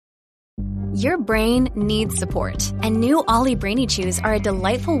Your brain needs support, and new Ollie Brainy Chews are a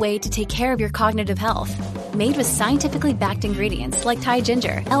delightful way to take care of your cognitive health. Made with scientifically backed ingredients like Thai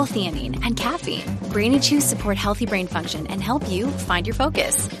ginger, L-theanine, and caffeine, Brainy Chews support healthy brain function and help you find your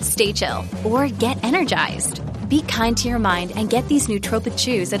focus, stay chill, or get energized. Be kind to your mind and get these nootropic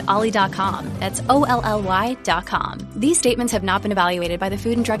chews at ollie.com. That's OLLY.com. These statements have not been evaluated by the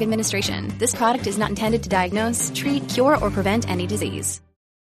Food and Drug Administration. This product is not intended to diagnose, treat, cure, or prevent any disease.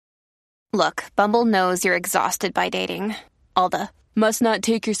 Look, Bumble knows you're exhausted by dating. All the, must not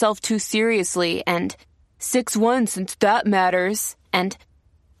take yourself too seriously, and 6'1" since that matters, and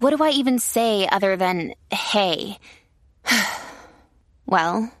what do I even say other than, hey?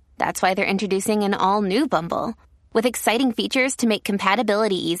 Well, that's why they're introducing an all-new Bumble, with exciting features to make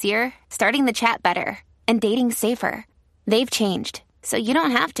compatibility easier, starting the chat better, and dating safer. They've changed, so you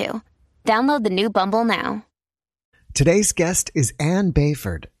don't have to. Download the new Bumble now. Today's guest is Anne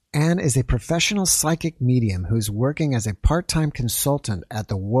Bayford. Anne is a professional psychic medium who's working as a part-time consultant at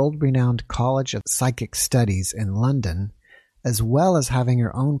the world-renowned College of Psychic Studies in London, as well as having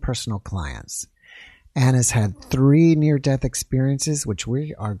her own personal clients. Anne has had 3 near-death experiences, which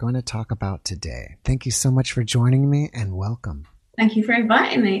we are going to talk about today. Thank you so much for joining me, and welcome. Thank you for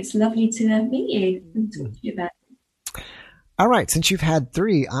inviting me. It's lovely to meet you and talk to you about it. All right, since you've had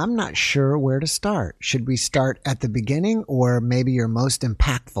 3, I'm not sure where to start. Should we start at the beginning or maybe your most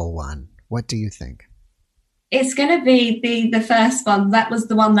impactful one? What do you think? It's going to be the first one. That was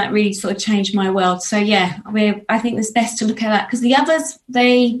the one that really sort of changed my world. So, yeah, I think it's best to look at that because the others,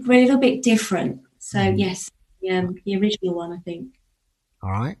 they were a little bit different. So, yes, the original one, I think.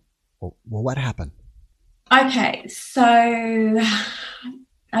 All right. Well, what happened? Okay, so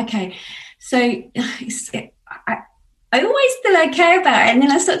I always still care about it, and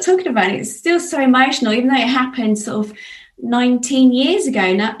then I start talking about it. It's still so emotional, even though it happened sort of 19 years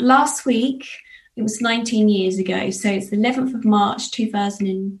ago. Now, last week, it was 19 years ago. So it's the 11th of March,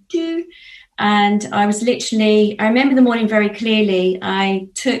 2002. And I remember the morning very clearly. I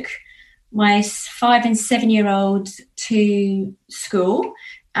took my 5 and 7-year-old to school,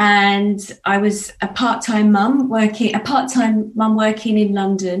 and I was a part-time mum working in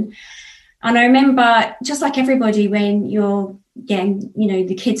London. And I remember, just like everybody, when you're getting,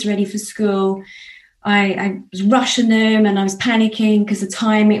 the kids ready for school, I was rushing them and I was panicking because the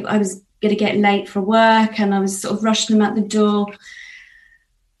time I was going to get late for work, and I was sort of rushing them out the door.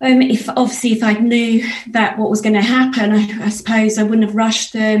 If I knew that what was going to happen, I suppose I wouldn't have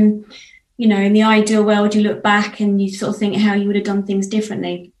rushed them. In the ideal world, you look back and you sort of think how you would have done things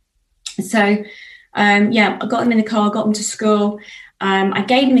differently. So, I got them in the car, got them to school. I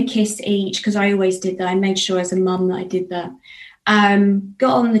gave them a kiss each because I always did that. I made sure as a mum that I did that.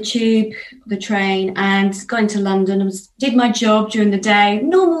 Got on the tube, the train, and got into London. Did my job during the day,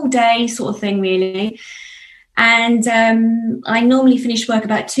 normal day sort of thing, really. And I normally finish work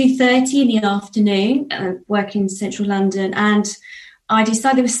about 2:30 in the afternoon, working in central London. And I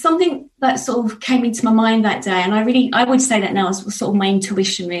decided there was something that sort of came into my mind that day. And I would say that now as sort of my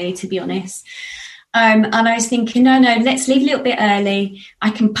intuition, really, to be honest. And I was thinking, no, let's leave a little bit early. I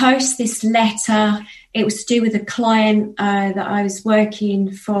can post this letter. It was to do with a client that I was working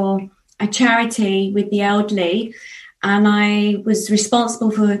for a charity with the elderly. And I was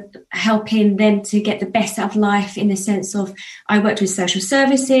responsible for helping them to get the best out of life in the sense of I worked with social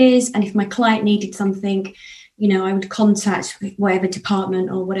services. And if my client needed something, I would contact whatever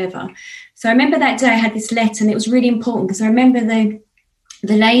department or whatever. So I remember that day I had this letter, and it was really important because I remember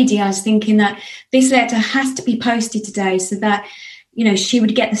the lady, I was thinking that this letter has to be posted today so that, she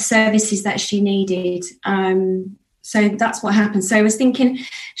would get the services that she needed. So that's what happened. So I was thinking,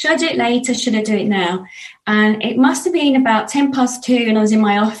 should I do it later? Should I do it now? And it must have been about 2:10, and I was in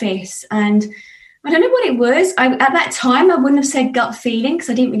my office, and I don't know what it was. At that time, I wouldn't have said gut feeling because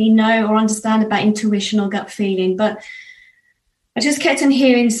I didn't really know or understand about intuition or gut feeling, but I just kept on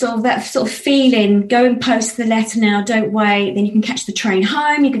hearing that sort of feeling, go and post the letter now, don't wait, then you can catch the train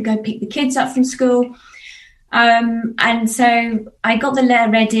home, you could go pick the kids up from school. And so I got the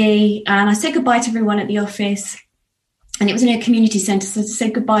letter ready and I said goodbye to everyone at the office, and it was in a community centre, so I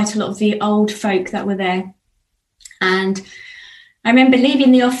said goodbye to a lot of the old folk that were there. And I remember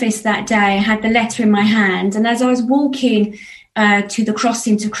leaving the office that day, I had the letter in my hand, and as I was walking to the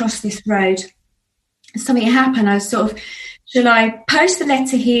crossing to cross this road, something happened. I was sort of, should I post the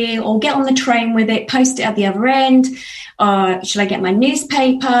letter here or get on the train with it, post it at the other end? Or should I get my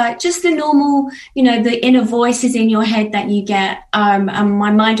newspaper? Just the normal, the inner voices in your head that you get. And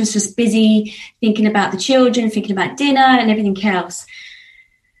my mind was just busy thinking about the children, thinking about dinner and everything else.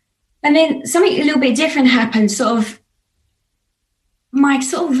 And then something a little bit different happened. Sort of, my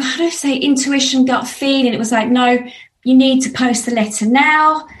sort of, how do I say, intuition, gut feeling, it was like, no, you need to post the letter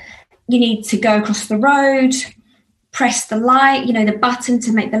now. You need to go across the road, press the light, the button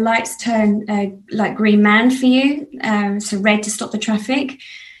to make the lights turn like green man for you, so red to stop the traffic.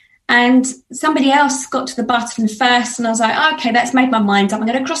 And somebody else got to the button first, and I was like, okay, that's made my mind up. I'm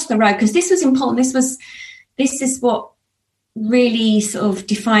going to cross the road, because this was important. This is what really sort of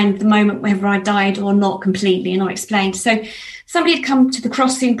defined the moment whether I died or not completely, and I explained. So somebody had come to the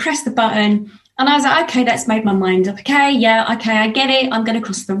crossing, pressed the button, and I was like, okay, that's made my mind up. Okay, I get it. I'm going to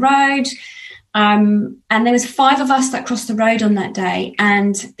cross the road. And there was 5 of us that crossed the road on that day,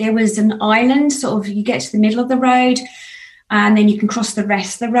 and there was an island, sort of, you get to the middle of the road, and then you can cross the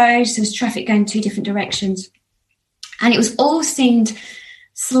rest of the road. So there's traffic going 2 different directions. And it was all seemed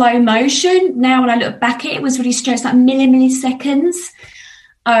slow motion. Now when I look back at it, it was really strange, like milliseconds.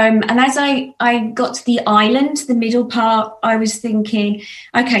 And as I got to the island, the middle part, I was thinking,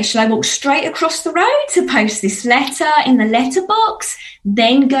 okay, shall I walk straight across the road to post this letter in the letterbox,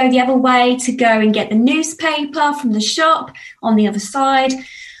 then go the other way to go and get the newspaper from the shop on the other side?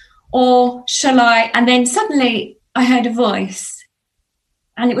 Or shall I? And then suddenly I heard a voice,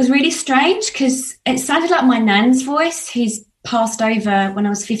 and it was really strange because it sounded like my nan's voice, who's passed over when I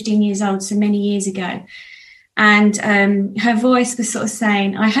was 15 years old, so many years ago. And her voice was sort of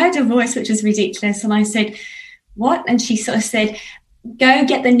saying, I heard a voice which was ridiculous, and I said, what? And she sort of said, go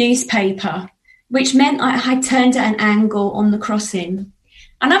get the newspaper, which meant I had turned at an angle on the crossing.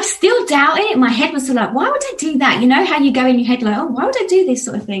 And I was still doubting it. My head was sort of like, why would I do that? You know how you go in your head like, oh, why would I do these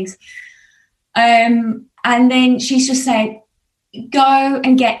sort of things? And then she's just said, go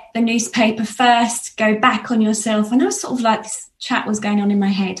and get the newspaper first, go back on yourself. And I was sort of like, this chat was going on in my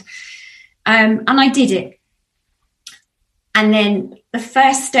head. And I did it. And then the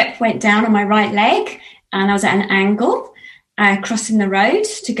first step went down on my right leg, and I was at an angle, crossing the road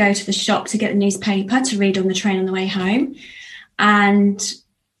to go to the shop to get the newspaper to read on the train on the way home. And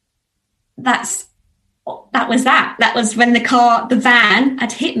that was that. That was when the van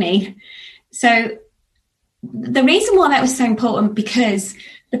had hit me. So the reason why that was so important, because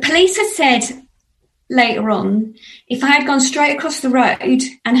the police had said later on, if I had gone straight across the road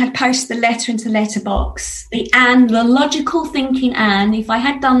and had posted the letter into the letterbox, the logical thinking Anne, if I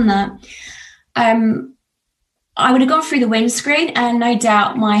had done that, I would have gone through the windscreen, and no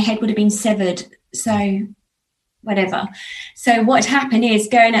doubt my head would have been severed. So whatever. So what had happened is,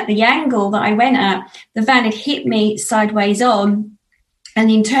 going at the angle that I went at, the van had hit me sideways on, and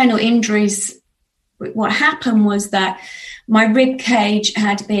the internal injuries, what happened was that my rib cage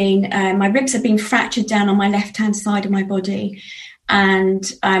had been, my ribs had been fractured down on my left-hand side of my body.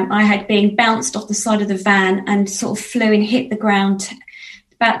 And I had been bounced off the side of the van and sort of flew and hit the ground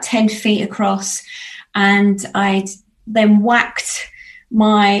about 10 feet across. And I'd then whacked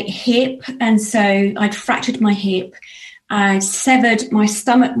my hip. And so I'd fractured my hip. I severed my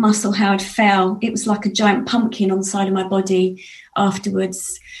stomach muscle, how it fell. It was like a giant pumpkin on the side of my body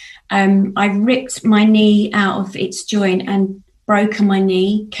afterwards. I ripped my knee out of its joint and broken my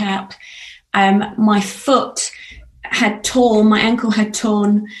kneecap. My foot had torn, my ankle had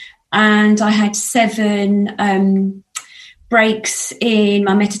torn, and I had 7 breaks in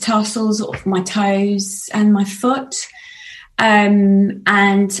my metatarsals of my toes and my foot.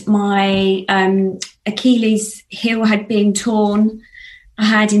 And my Achilles heel had been torn. I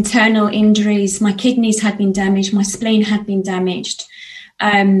had internal injuries. My kidneys had been damaged. My spleen had been damaged.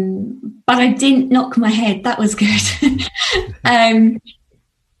 But I didn't knock my head. That was good.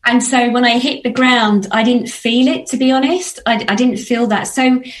 And so when I hit the ground, I didn't feel it, to be honest. I didn't feel that.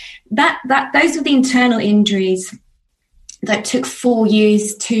 So those were the internal injuries that took 4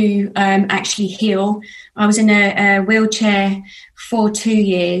 years to actually heal. I was in a wheelchair for 2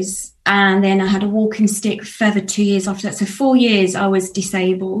 years, and then I had a walking stick further 2 years after that. So 4 years I was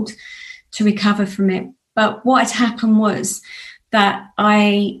disabled to recover from it. But what had happened was that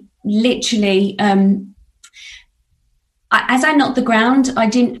I literally, as I knocked the ground, I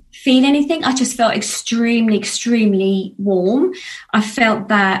didn't feel anything. I just felt extremely, extremely warm. I felt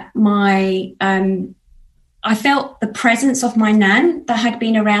that I felt the presence of my nan that had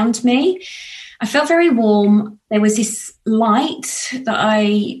been around me. I felt very warm. There was this light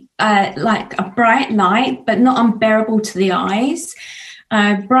that like a bright light, but not unbearable to the eyes,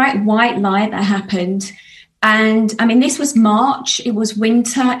 bright white light that happened. And I mean, this was March. It was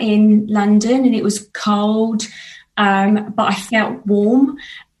winter in London, and it was cold, but I felt warm.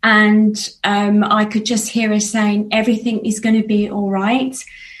 And I could just hear her saying, everything is going to be all right.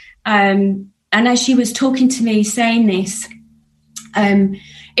 And as she was talking to me, saying this,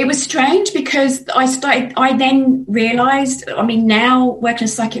 It was strange because I then realised, I mean, now working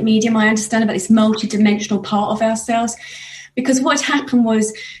as a psychic medium, I understand about this multidimensional part of ourselves, because what happened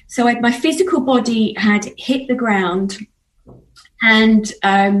was, so my physical body had hit the ground and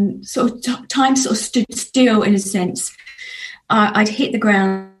time sort of stood still in a sense. I'd hit the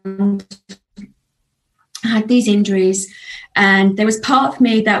ground, I had these injuries, and there was part of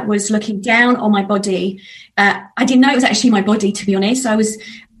me that was looking down on my body. I didn't know it was actually my body, to be honest.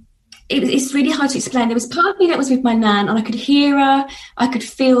 It's really hard to explain. There was part of me that was with my nan, and I could hear her, I could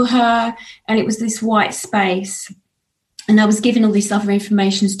feel her, and it was this white space. And I was given all these other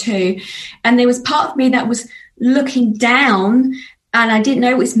informations too. And there was part of me that was looking down, and I didn't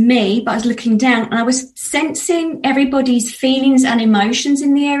know it was me, but I was looking down, and I was sensing everybody's feelings and emotions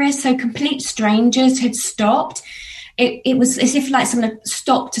in the area. So complete strangers had stopped. It was as if like someone had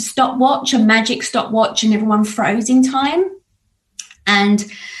stopped a stopwatch, a magic stopwatch, and everyone froze in time. And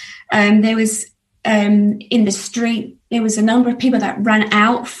there was, in the street, there was a number of people that ran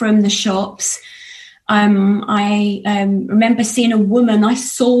out from the shops. I remember seeing a woman. I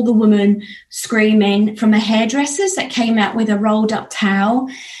saw the woman screaming from a hairdresser's that came out with a rolled up towel.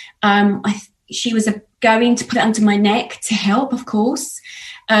 She was going to put it under my neck to help, of course.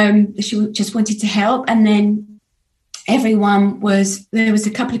 She just wanted to help. And then there was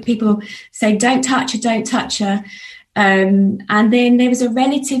a couple of people say, don't touch her. And then there was a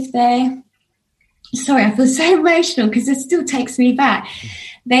relative there. Sorry, I feel so emotional because it still takes me back.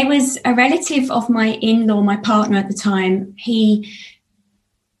 There was a relative of my in-law, my partner at the time. He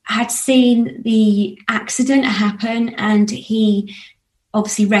had seen the accident happen, and he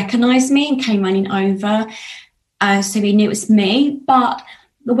obviously recognised me and came running over. So he knew it was me. But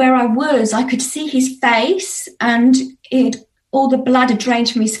where I was, I could see his face, and all the blood had drained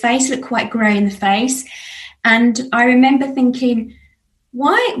from his face. It looked quite grey in the face. And I remember thinking,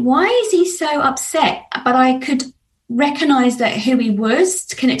 why is he so upset? But I could recognise that who he was,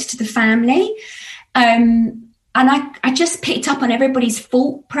 connected to the family. And I just picked up on everybody's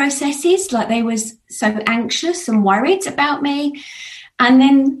thought processes, like they was so anxious and worried about me. And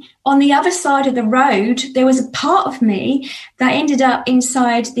then on the other side of the road, there was a part of me that ended up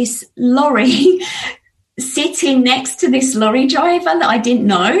inside this lorry, sitting next to this lorry driver that I didn't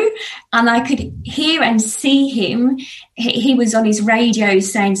know. And I could hear and see him. He was on his radio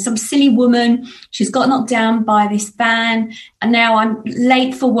saying, some silly woman, she's got knocked down by this van, and now I'm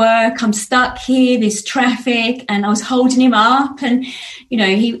late for work, I'm stuck here, there's traffic. And I was holding him up, and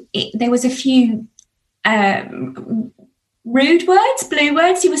there was a few rude words, blue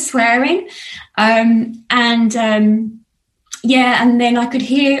words he was swearing, and then I could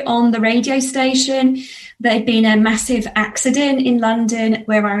hear on the radio station there had been a massive accident in London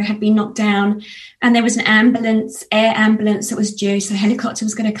where I had been knocked down, and there was an air ambulance that was due, so a helicopter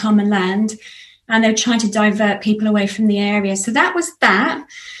was going to come and land, and they were trying to divert people away from the area. So that was that.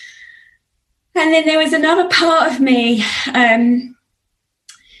 And then there was another part of me that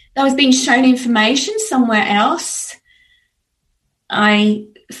was being shown information somewhere else. I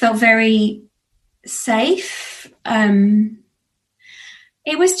felt very safe.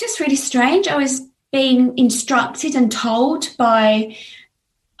 It was just really strange. I was being instructed and told by,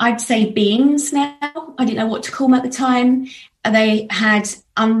 I'd say, beings now. I didn't know what to call them at the time. They had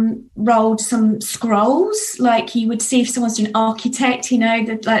unrolled some scrolls, like you would see if someone's an architect,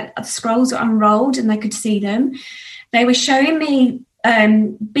 the scrolls were unrolled and they could see them. They were showing me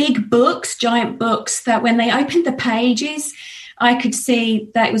big books, giant books, that when they opened the pages, I could see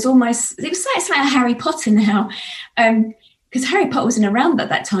that it was like Harry Potter now, because Harry Potter wasn't around at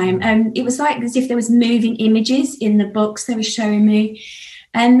that time. It was like as if there was moving images in the books they were showing me,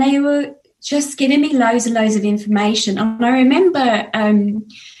 and they were just giving me loads and loads of information. And I remember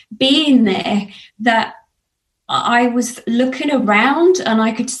being there, that I was looking around and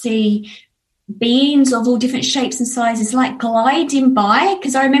I could see beings of all different shapes and sizes like gliding by,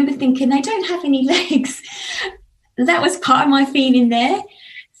 because I remember thinking they don't have any legs. That was part of my feeling there.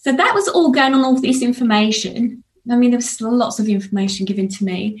 So that was all going on, all this information. I mean, there was still lots of information given to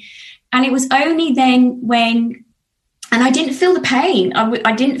me. And it was only then and I didn't feel the pain.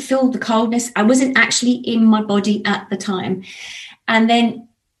 I didn't feel the coldness. I wasn't actually in my body at the time. And then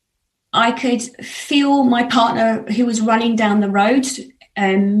I could feel my partner, who was running down the road.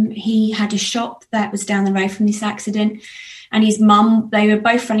 He had a shop that was down the road from this accident, and his mum, they were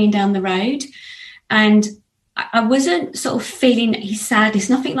both running down the road. And I wasn't sort of feeling his sadness,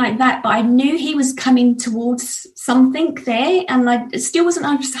 nothing like that, but I knew he was coming towards something there, and I still wasn't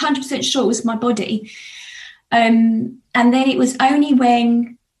 100% sure it was my body. And then it was only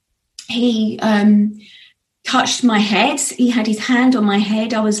when he touched my head. He had his hand on my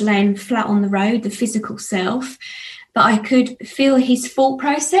head. I was laying flat on the road, the physical self. But I could feel his thought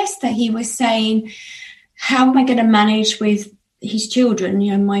process, that he was saying, how am I going to manage with his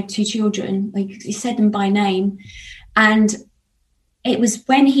children, my 2 children? Like, he said them by name. And it was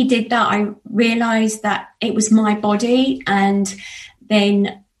when he did that, I realised that it was my body. And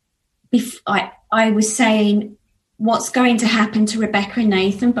then I was saying, what's going to happen to Rebecca and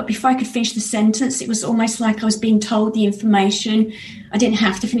Nathan? But before I could finish the sentence, it was almost like I was being told the information. I didn't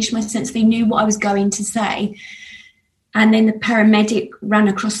have to finish my sentence. They knew what I was going to say. And then the paramedic ran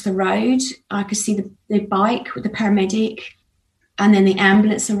across the road. I could see the bike with the paramedic. And then the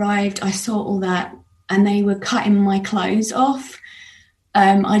ambulance arrived. I saw all that. And they were cutting my clothes off.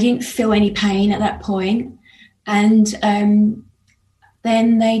 I didn't feel any pain at that point. And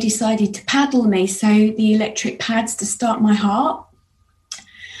then they decided to paddle me, so the electric pads to start my heart.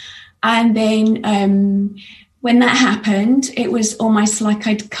 And then when that happened, it was almost like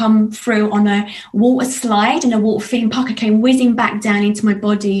I'd come through on a water slide in a water theme park. I came whizzing back down into my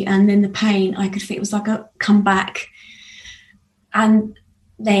body, and then the pain, I could feel it was like a come back. And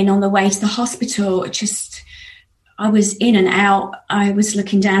then on the way to the hospital, I was in and out. I was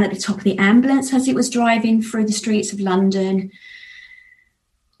looking down at the top of the ambulance as it was driving through the streets of London.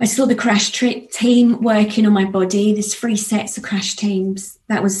 I saw the crash team working on my body. There's 3 sets of crash teams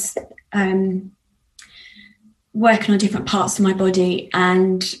that was working on different parts of my body.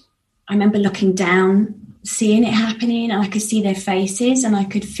 And I remember looking down, seeing it happening, and I could see their faces, and I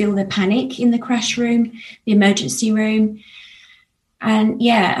could feel the panic in the crash room, the emergency room. And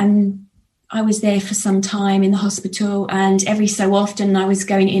and I was there for some time in the hospital, and every so often I was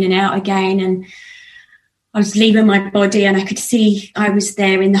going in and out again, and I was leaving my body, and I could see I was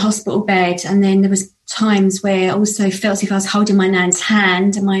there in the hospital bed. And then there was times where I also felt as if I was holding my nan's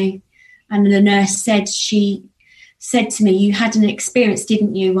hand, and the nurse she said to me, you had an experience,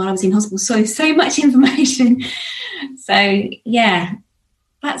 didn't you, while I was in hospital? So much information. So,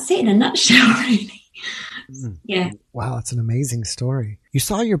 that's it in a nutshell, really. Yeah. Wow, that's an amazing story. You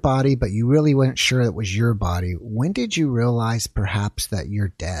saw your body, but you really weren't sure it was your body. When did you realize perhaps that you're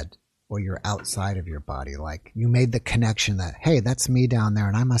dead or you're outside of your body? Like, you made the connection that, hey, that's me down there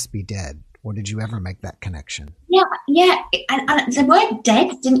and I must be dead. Or did you ever make that connection? Yeah. And the word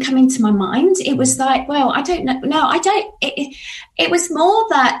dead didn't come into my mind. It was like, well, I don't know. No, I don't. It was more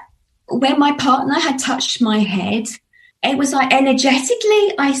that when my partner had touched my head, it was like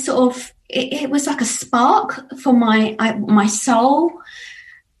energetically, I sort of, it was like a spark for my soul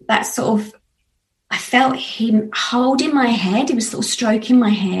that sort of, I felt him holding my head. He was sort of stroking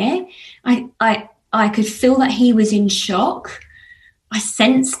my hair. I could feel that he was in shock. I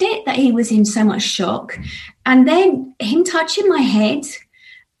sensed it, that he was in so much shock. And then him touching my head,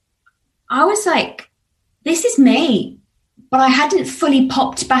 I was like, this is me. But I hadn't fully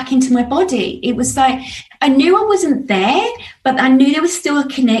popped back into my body. It was like, I knew I wasn't there, but I knew there was still a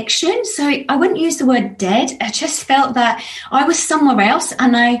connection. So I wouldn't use the word dead. I just felt that I was somewhere else.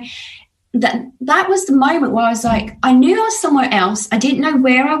 And that was the moment where I was like, I knew I was somewhere else. I didn't know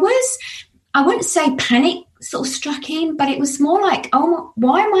where I was. I wouldn't say panic sort of struck in, but it was more like, oh,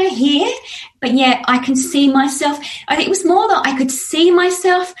 why am I here? But yeah, I can see myself. And it was more that I could see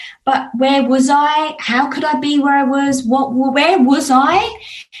myself, but where was I? How could I be where I was? Where was I?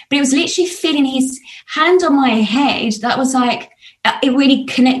 But it was literally feeling his hand on my head. That was like, it really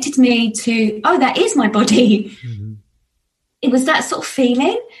connected me to, oh, that is my body. Mm-hmm. It was that sort of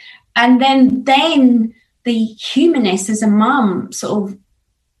feeling. And then the humanness as a mum sort of,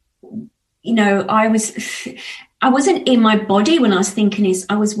 you know, I wasn't in my body when I was thinking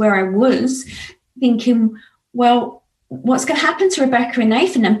I was where I was thinking, well, what's going to happen to Rebecca and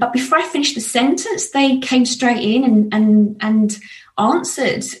Nathan? But before I finished the sentence, they came straight in and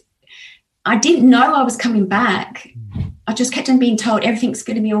answered. I didn't know I was coming back. I just kept on being told everything's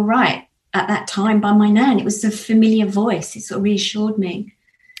going to be all right at that time by my nan. It was a familiar voice. It sort of reassured me.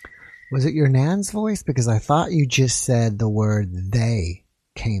 Was it your nan's voice? Because I thought you just said the word they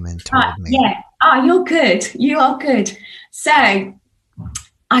came and told me. Yeah. Oh, you're good. You are good. So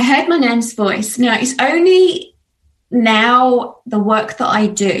I heard my nan's voice. Now, it's only now the work that I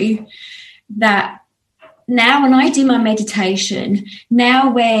do that now when I do my meditation,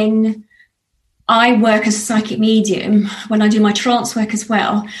 now when I work as a psychic medium, when I do my trance work as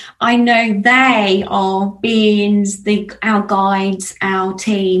well, I know they are beings, our guides, our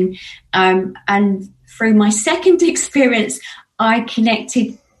team. And through my second experience, I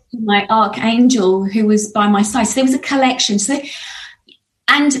connected to my archangel who was by my side. So there was a collection.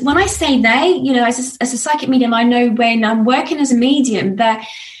 And when I say they, you know, as a psychic medium, I know when I'm working as a medium that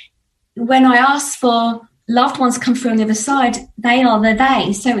when I ask for loved ones come through on the other side, they are the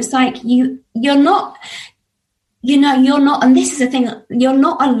they. So it's like you're not, you're not, and this is the thing, you're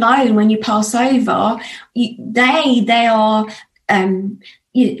not alone when you pass over. They are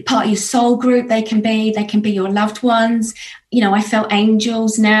part of your soul group. They can be your loved ones. I felt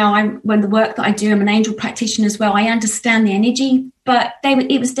angels now. When the work that I do, I'm an angel practitioner as well. I understand the energy, but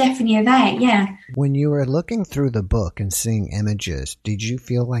it was definitely a they, yeah. When you were looking through the book and seeing images, did you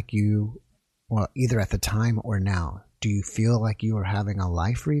feel like either at the time or now, do you feel like you were having a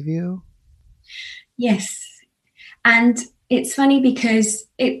life review? Yes. And it's funny because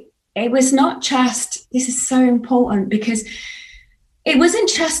it was not just, this is so important, because it wasn't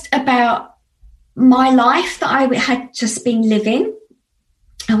just about my life that I had just been living.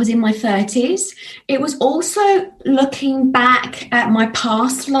 I was in my 30s. It was also looking back at my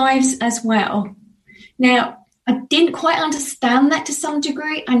past lives as well. Now, I didn't quite understand that to some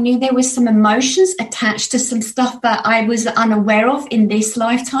degree. I knew there was some emotions attached to some stuff that I was unaware of in this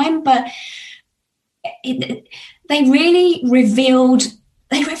lifetime, but they really revealed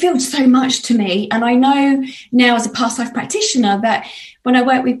so much to me. And I know now as a past life practitioner that when I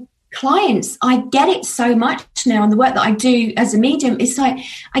work with clients, I get it so much now. And the work that I do as a medium, it's like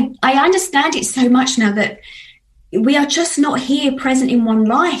I understand it so much now that we are just not here present in one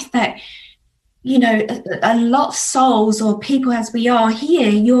life, that a lot of souls or people as we are here,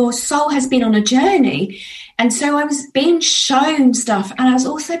 your soul has been on a journey. And so I was being shown stuff, and I was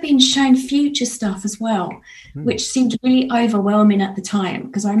also being shown future stuff as well, which seemed really overwhelming at the time,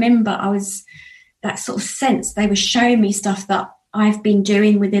 because I remember I was that sort of sense they were showing me stuff that I've been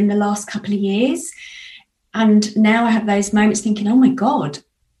doing within the last couple of years. And now I have those moments thinking, oh my God,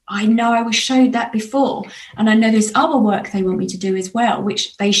 I know I was showed that before. And I know there's other work they want me to do as well,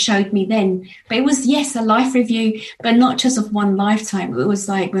 which they showed me then. But it was, yes, a life review, but not just of one lifetime. It was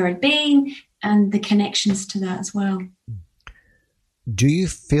like where I'd been and the connections to that as well. Do you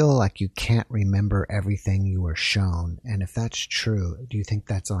feel like you can't remember everything you were shown? And if that's true, do you think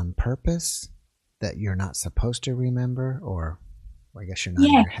that's on purpose, that you're not supposed to remember? Or I guess you're not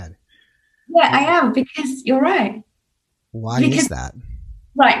in your head. Yeah, I am, because you're right. Why is that?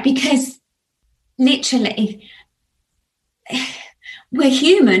 Right, because literally we're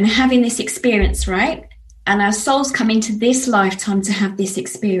human having this experience, right? And our souls come into this lifetime to have this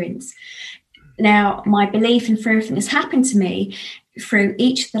experience. Now, my belief in through everything that's happened to me, through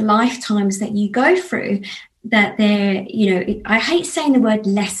each of the lifetimes that you go through, that they're, I hate saying the word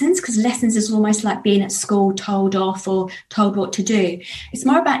lessons, because lessons is almost like being at school told off or told what to do. It's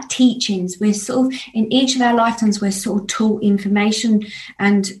more about teachings. We're sort of, in each of our lifetimes, we're sort of taught information,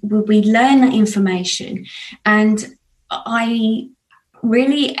 and we learn that information. And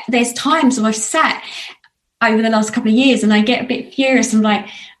there's times where I've sat over the last couple of years and I get a bit furious. I'm like,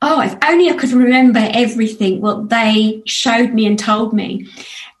 oh, if only I could remember everything what they showed me and told me.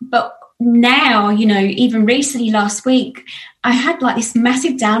 But now, even recently last week, I had like this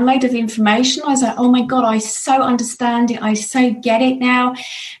massive download of information. I was like, oh my God, I so understand it. I so get it now,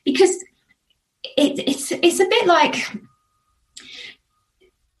 because it's a bit like,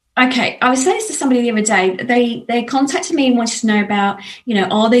 okay, I was saying this to somebody the other day. They contacted me and wanted to know about,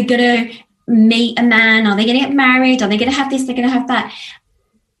 are they going to meet a man? Are they going to get married? Are they going to have this? They're going to have that.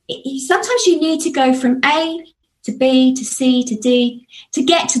 Sometimes you need to go from A to B to C to D to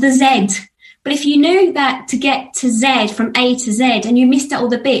get to the Z. But if you knew that to get to Z from A to Z and you missed out all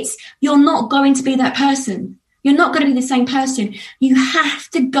the bits, you're not going to be that person. You're not going to be the same person. You have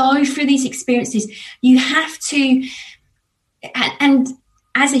to go through these experiences. You have to, and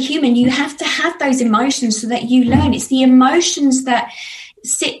as a human, you have to have those emotions so that you learn. It's the emotions that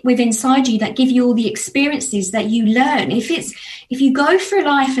sit within inside you that give you all the experiences that you learn. If you go through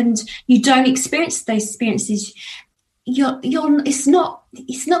life and you don't experience those experiences, it's not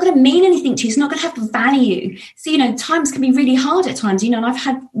going to mean anything to you. It's not going to have value. So, times can be really hard at times, and I've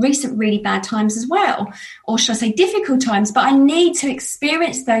had recent really bad times as well, or should I say difficult times, but I need to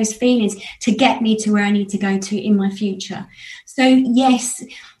experience those feelings to get me to where I need to go to in my future. So yes,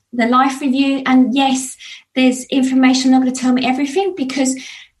 the life review, and yes, there's information not going to tell me everything, because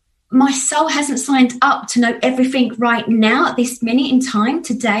my soul hasn't signed up to know everything right now at this minute in time,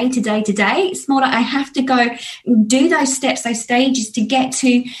 today. It's more like I have to go and do those steps, those stages to get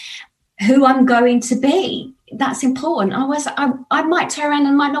to who I'm going to be. That's important. Otherwise, I might turn around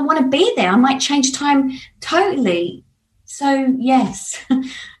and might not want to be there. I might change time totally. So, yes,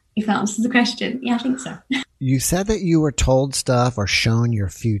 if that answers the question. Yeah, I think so. You said that you were told stuff or shown your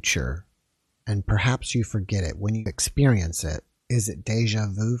future, and perhaps you forget it when you experience it. Is it deja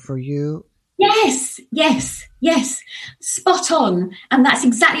vu for you? Yeah, Yes, spot on. And that's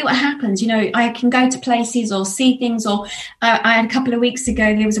exactly what happens. You know, I can go to places or see things, or I had a couple of weeks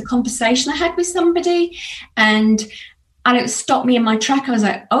ago, there was a conversation I had with somebody, and it stopped me in my track. I was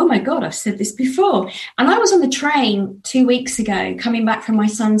like, oh my God, I've said this before. And I was on the train 2 weeks ago, coming back from my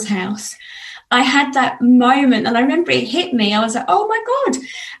son's house. I had that moment, and I remember it hit me. I was like, oh my God.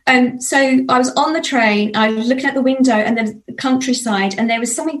 And so I was on the train, I was looking at the window and then the countryside, and there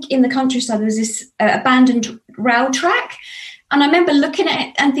was something in the countryside. There was this abandoned rail track. And I remember looking at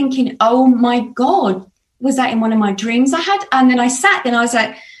it and thinking, oh my God, was that in one of my dreams I had? And then I sat there and I was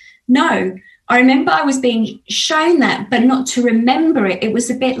like, no. I remember I was being shown that, but not to remember it. It was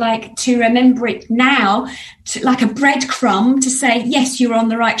a bit like to remember it now, like a breadcrumb to say, yes, you're on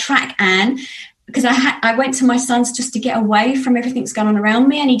the right track, Anne, because I went to my son's just to get away from everything that's going on around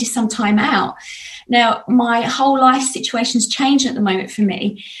me. I needed some time out. Now, my whole life situation's changed at the moment for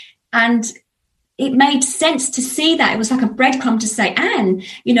me, and it made sense to see that. It was like a breadcrumb to say, Anne,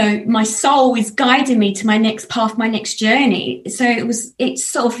 you know, my soul is guiding me to my next path, my next journey. So it's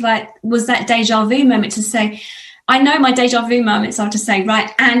sort of like, was that deja vu moment to say, I know my deja vu moments are to say,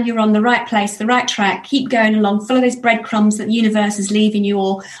 right, Anne, you're on the right place, the right track, keep going along, follow those breadcrumbs that the universe is leaving you,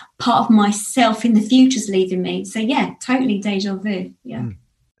 or part of myself in the future is leaving me. So yeah, totally deja vu. Yeah.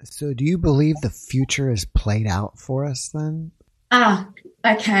 So do you believe the future is played out for us then?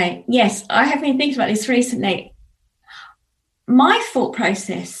 Okay. Yes, I have been thinking about this recently. My thought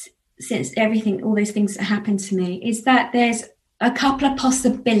process, since all those things that happened to me, is that there's a couple of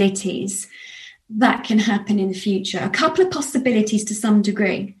possibilities that can happen in the future, a couple of possibilities to some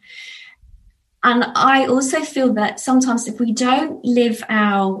degree. And I also feel that sometimes if we don't live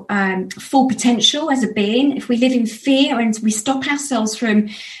our full potential as a being, if we live in fear and we stop ourselves from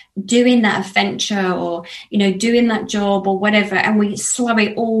doing that adventure or, you know, doing that job or whatever, and we slow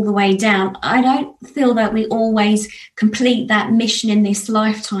it all the way down, I don't feel that we always complete that mission in this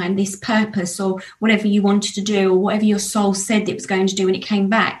lifetime, this purpose or whatever you wanted to do or whatever your soul said it was going to do when it came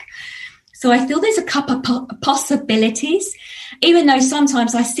back. So I feel there's a couple of possibilities, even though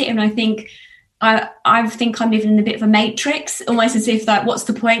sometimes I sit and I think, I think I'm living in a bit of a matrix, almost as if like, what's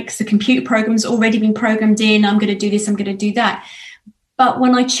the point? Because the computer program's already been programmed in. I'm going to do this, I'm going to do that. But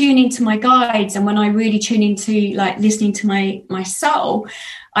when I tune into my guides and when I really tune into like listening to my soul,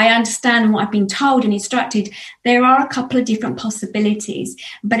 I understand what I've been told and instructed. There are a couple of different possibilities,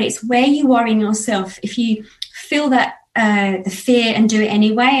 but it's where you are in yourself. If you feel that the fear and do it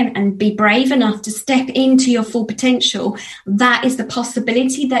anyway and be brave enough to step into your full potential, that is the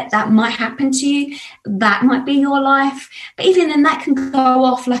possibility that might happen to you. That might be your life. But even then, that can go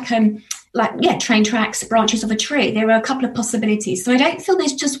off like train tracks, branches of a tree. There are a couple of possibilities. So I don't feel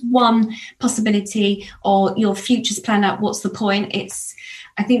there's just one possibility or your future's planned out. What's the point?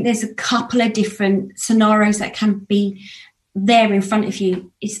 I think there's a couple of different scenarios that can be there in front of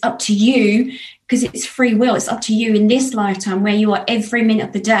you. It's up to you, because it's free will. It's up to you in this lifetime where you are every minute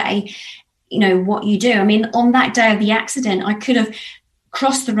of the day, you know, what you do. I mean, on that day of the accident, I could have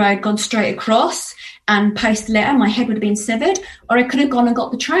crossed the road, gone straight across and posted a letter. My head would have been severed, or I could have gone and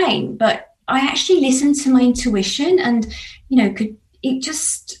got the train. But I actually listened to my intuition and, you know,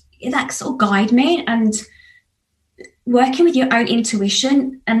 that sort of guide me, and working with your own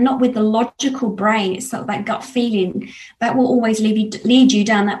intuition and not with the logical brain. It's sort of that gut feeling that will always lead you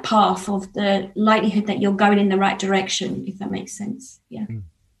down that path of the likelihood that you're going in the right direction, if that makes sense. Yeah.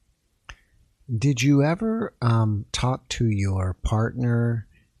 Did you ever talk to your partner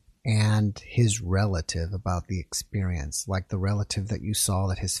and his relative about the experience, like the relative that you saw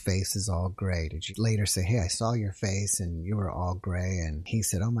that his face is all gray? Did you later say, hey, I saw your face and you were all gray, and he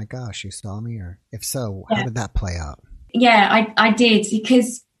said, oh my gosh, you saw me? Or if so, how did that play out? Yeah, I did,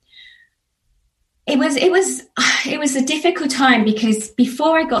 because it was a difficult time, because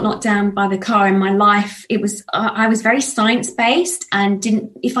before I got knocked down by the car in my life, I was very science-based, and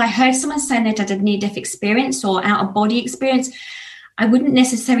if I heard someone saying that I had a near-death experience or out-of-body experience, I wouldn't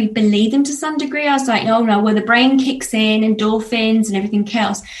necessarily believe them to some degree. I was like, oh no, well, the brain kicks in, endorphins and everything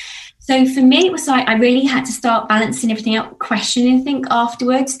else. So for me, it was like I really had to start balancing everything out, questioning everything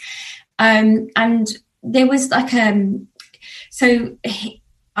afterwards. And there was like so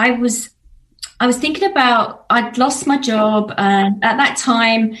I was thinking about, I'd lost my job, and at that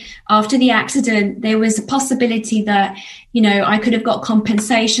time after the accident there was a possibility that, you know, I could have got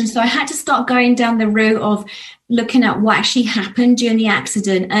compensation. So I had to start going down the route of looking at what actually happened during the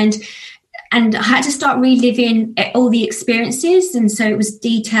accident, and I had to start reliving all the experiences. And so it was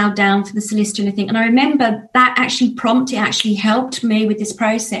detailed down for the solicitor and everything. And I remember that actually helped me with this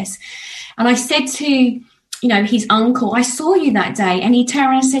process. And I said to his uncle, I saw you that day. And he turned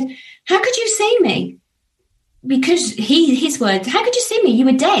around and said, how could you see me? Because his words, how could you see me? You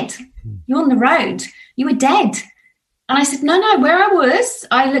were dead. You're on the road. You were dead. And I said, no, where I was,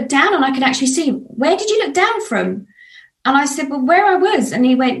 I looked down and I could actually see. Where did you look down from? And I said, well, where I was. And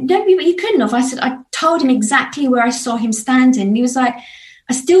he went, no, you couldn't have. I said, I told him exactly where I saw him standing. And he was like,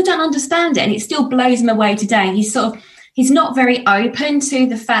 I still don't understand it. And it still blows him away today. He's not very open to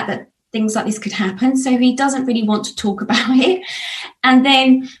the fact that things like this could happen. So he doesn't really want to talk about it. And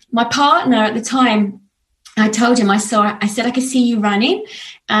then my partner at the time, I told him, I said, I could see you running.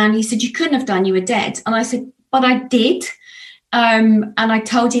 And he said, you couldn't have done, you were dead. And I said, but I did. And I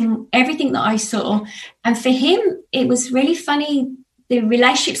told him everything that I saw. And for him, it was really funny. The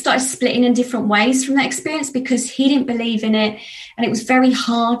relationship started splitting in different ways from that experience because he didn't believe in it. And it was very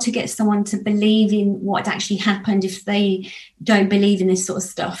hard to get someone to believe in what actually happened if they don't believe in this sort of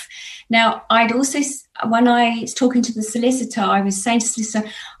stuff. Now, I'd also, when I was talking to the solicitor, I was saying to the solicitor,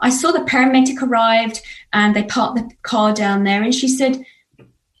 I saw the paramedic arrived and they parked the car down there. And she said,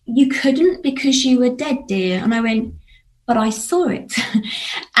 you couldn't because you were dead, dear. And I went, but I saw it.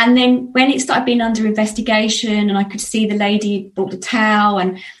 And then when it started being under investigation and I could see the lady brought the towel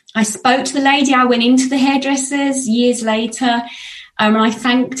and I spoke to the lady, I went into the hairdressers years later and I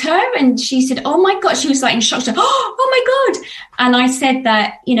thanked her and she said, oh my God, she was like in shock. She said, oh my God. And I said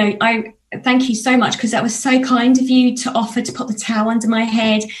that, I thank you so much because that was so kind of you to offer to put the towel under my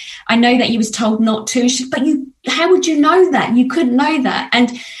head. I know that you was told not to, but how would you know that? You couldn't know that.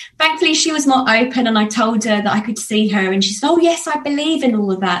 And thankfully she was more open and I told her that I could see her and she said, oh yes, I believe in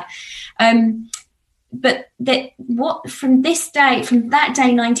all of that. But from that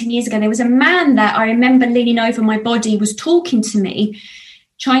day 19 years ago, there was a man that I remember leaning over my body, was talking to me,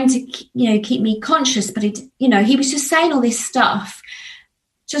 trying to, keep me conscious. But he was just saying all this stuff,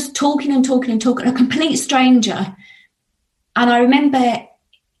 just talking, a complete stranger. And I remember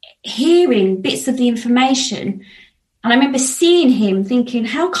hearing bits of the information and I remember seeing him thinking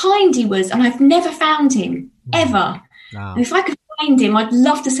how kind he was. And I've never found him ever. Wow. And if I could find him, I'd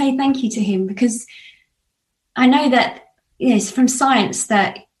love to say thank you to him because I know that from science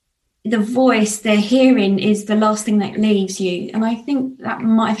that the voice, the hearing is the last thing that leaves you. And I think that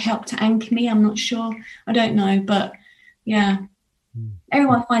might have helped to anchor me. I'm not sure. I don't know. But yeah,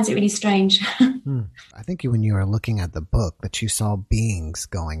 everyone finds it really strange. I think when you were looking at the book that you saw beings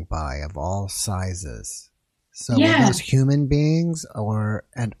going by of all sizes. So were those human beings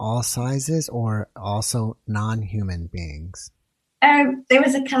at all sizes or also non-human beings? There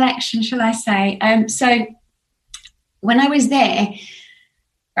was a collection, shall I say. So when I was there,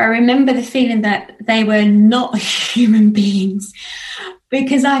 I remember the feeling that they were not human beings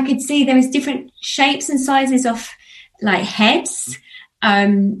because I could see there was different shapes and sizes of like heads,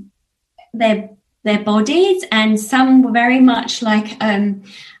 their bodies, and some were very much like an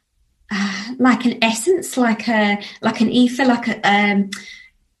essence, like an ether,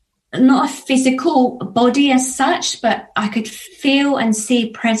 not a physical body as such, but I could feel and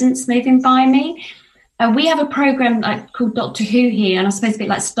see presence moving by me. We have a program called Doctor Who here, and I suppose a bit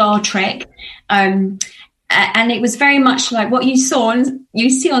like Star Trek. And it was very much like what you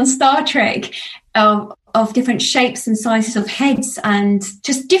see on Star Trek, of different shapes and sizes of heads and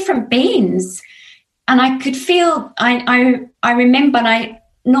just different beings. And I could feel, I remember, and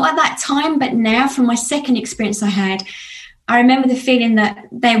not at that time, but now from my second experience I remember the feeling that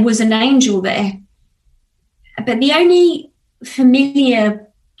there was an angel there. But the only familiar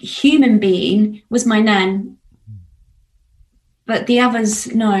human being was my nan. But the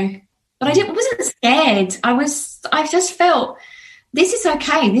others, no. But I wasn't scared. I just felt, this is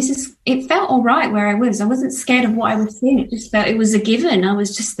okay. It felt all right where I was. I wasn't scared of what I was seeing. It just felt it was a given. I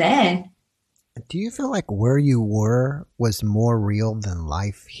was just there. Do you feel like where you were was more real than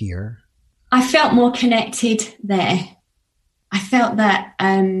life here? I felt more connected there. I felt that,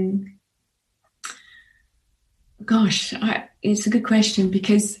 it's a good question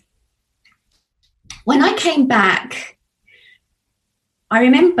because when I came back, I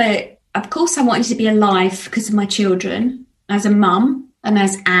remember, of course, I wanted to be alive because of my children, as a mum and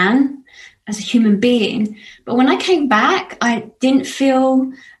as Anne, as a human being. But when I came back, I didn't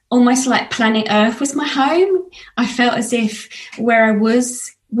feel almost like planet Earth was my home. I felt as if where I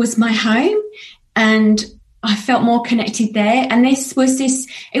was my home, and I felt more connected there. And it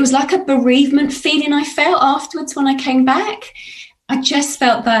was like a bereavement feeling I felt afterwards when I came back. I just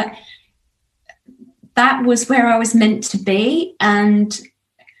felt that was where I was meant to be. And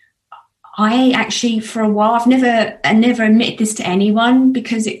I actually, for a while, I never admitted this to anyone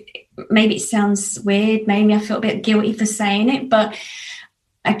because maybe it sounds weird. Maybe I felt a bit guilty for saying it, but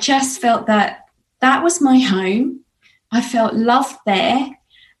I just felt that that was my home. I felt loved there.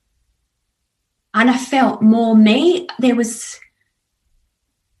 And I felt more me. There was,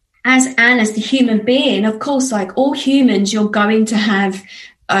 as Anne, as the human being, of course, like all humans, you're going to have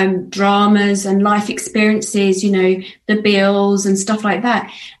dramas and life experiences, you know, the bills and stuff like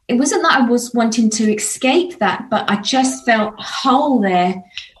that. It wasn't that I was wanting to escape that, but I just felt whole there.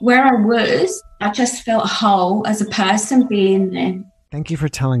 Where I was, I just felt whole as a person being there. Thank you for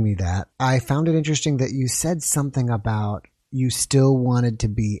telling me that. I found it interesting that you said something about you still wanted to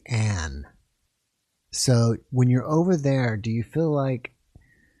be Anne. So when you're over there, do you feel like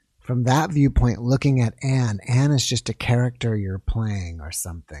from that viewpoint, looking at Anne is just a character you're playing or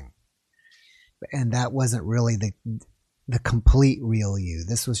something? And that wasn't really the complete real you.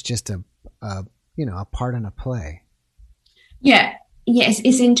 This was just a part in a play. Yeah. Yes.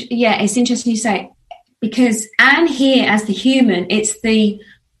 It's interesting you say, because Anne here as the human, it's the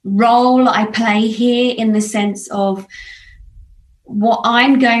role I play here in the sense of what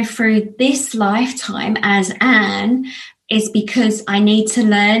I'm going through this lifetime as Anne is because I need to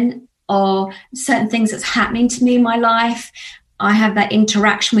learn or certain things that's happening to me in my life. I have that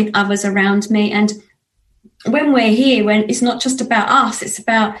interaction with others around me. And when we're here, when it's not just about us, it's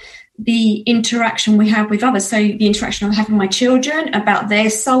about the interaction we have with others. So the interaction I have with my children, about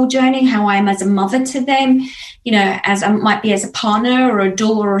their soul journey, how I am as a mother to them, you know, as I might be as a partner or a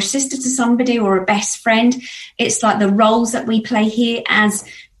daughter or a sister to somebody or a best friend. It's like the roles that we play here as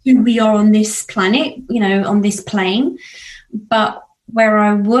who we are on this planet, you know, on this plane. But where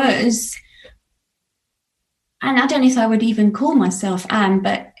I was, and I don't know if I would even call myself Anne,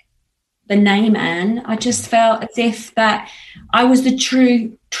 but the name Anne, I just felt as if that I was the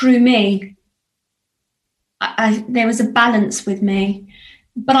true me. There was a balance with me.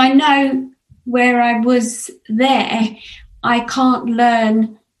 But I know where I was there, I can't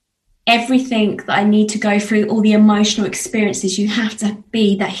learn everything that I need to go through, all the emotional experiences. You have to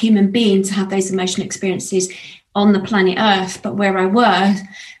be that human being to have those emotional experiences on the planet Earth. But where I was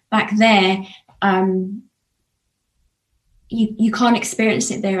back there, you can't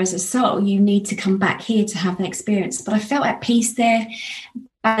experience it there as a soul. You need to come back here to have that experience. But I felt at peace there,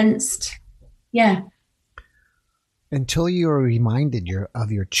 balanced. Yeah. Until you were reminded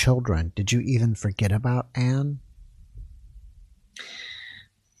of your children, did you even forget about Anne?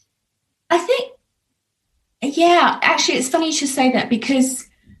 I think, yeah, actually, it's funny you should say that, because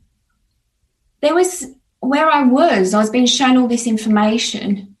there was, where I was being shown all this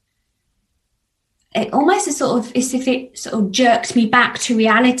information. It almost as if it sort of jerked me back to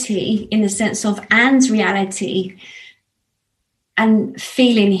reality, in the sense of Anne's reality, and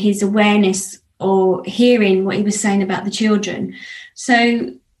feeling his awareness or hearing what he was saying about the children. So,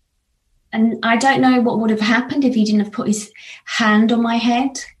 and I don't know what would have happened if he didn't have put his hand on my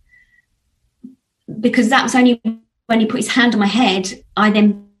head, because that was only when he put his hand on my head, I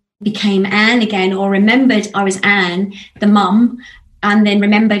then became Anne again, or remembered I was Anne, the mum, and then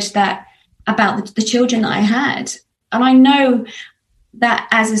remembered that about the children that I had. And I know that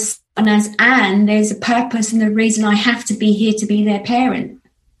as Anne, there's a purpose and the reason I have to be here to be their parent.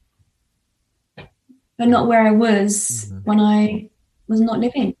 But not where I was when I was not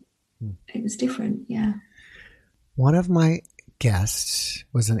living. It was different, yeah. One of my guests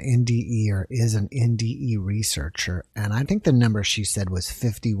was an NDE, or is an NDE researcher, and I think the number she said was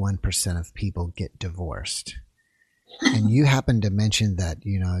 51% of people get divorced. And you happened to mention that,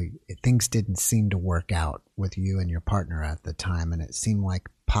 you know, things didn't seem to work out with you and your partner at the time, and it seemed like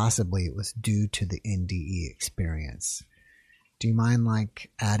possibly it was due to the NDE experience. Do you mind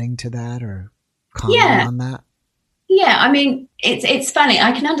adding to that or comment on that? Yeah, I mean, it's funny.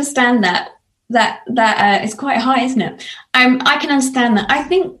 I can understand that it's quite high, isn't it? I can understand that. I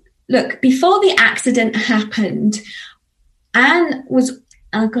think, look, before the accident happened, Anne was,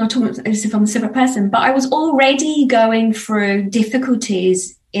 I'm going to talk as if I'm a separate person, but I was already going through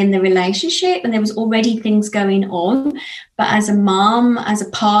difficulties in the relationship, and there was already things going on. But as a mom, as a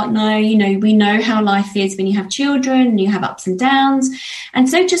partner, you know, we know how life is when you have children and you have ups and downs. And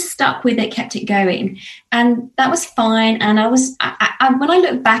so just stuck with it, kept it going. And that was fine. And I when I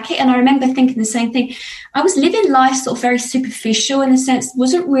look back at it, and I remember thinking the same thing, I was living life sort of very superficial, in the sense,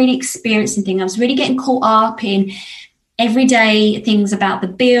 wasn't really experiencing things. I was really getting caught up in everyday things about the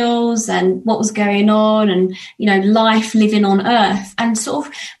bills and what was going on, and, you know, life living on earth, and sort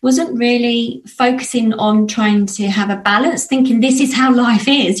of wasn't really focusing on trying to have a balance, thinking this is how life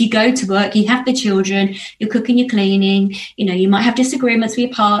is. You go to work, you have the children, you're cooking, you're cleaning, you know, you might have disagreements with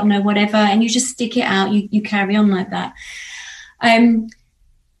your partner, whatever, and you just stick it out, you carry on like that.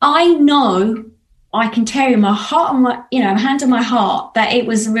 I know I can tell you, my heart on my, hand on my heart, that it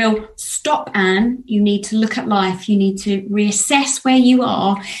was a real stop, Anne. You need to look at life. You need to reassess where you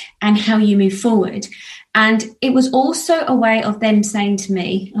are and how you move forward. And it was also a way of them saying to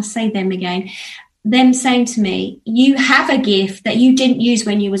me, I'll say them again, them saying to me, you have a gift that you didn't use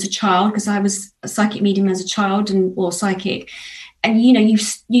when you was a child, because I was a psychic medium as a child or psychic. And,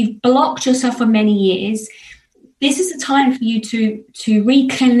 you've blocked yourself for many years. This is the time for you to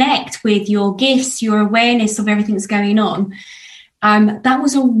reconnect with your gifts, your awareness of everything that's going on. That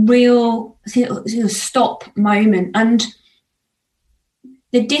was a real stop moment. And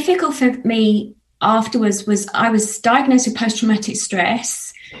the difficult for me afterwards was I was diagnosed with post-traumatic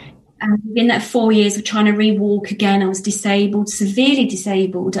stress. And within that 4 years of trying to re-walk again, I was disabled, severely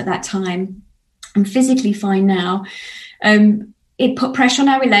disabled at that time. I'm physically fine now. It put pressure on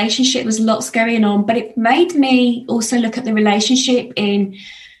our relationship. There was lots going on, but it made me also look at the relationship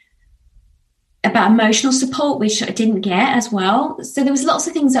about emotional support, which I didn't get as well. So there was lots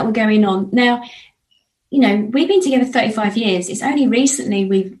of things that were going on. Now, we've been together 35 years. It's only recently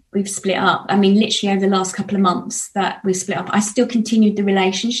we've split up. I mean, literally over the last couple of months that we've split up. I still continued the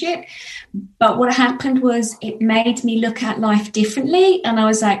relationship. But what happened was it made me look at life differently. And I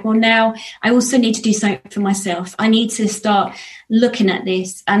was like, well, now I also need to do something for myself. I need to start looking at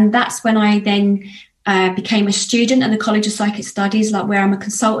this. And that's when I then became a student at the College of Psychic Studies, like where I'm a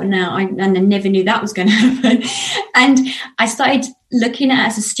consultant now. And I never knew that was going to happen. And I started looking at,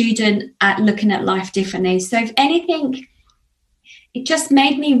 as a student, looking at life differently. So if anything, it just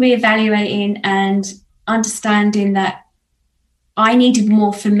made me reevaluating and understanding that I needed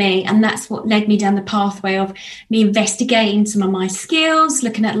more for me. And that's what led me down the pathway of me investigating some of my skills,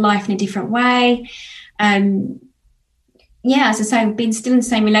 looking at life in a different way. As I say, I've been still in the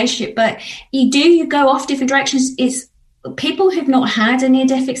same relationship, but you go off different directions. It's people who've not had a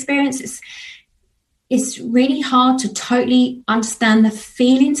near-death experience, it's really hard to totally understand the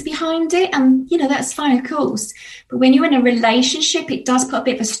feelings behind it. And, that's fine, of course. But when you're in a relationship, it does put a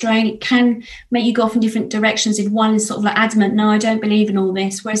bit of a strain. It can make you go off in different directions. If one is sort of like adamant, no, I don't believe in all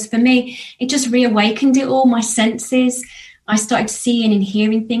this. Whereas for me, it just reawakened it all, my senses. I started seeing and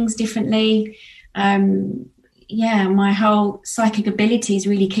hearing things differently. My whole psychic abilities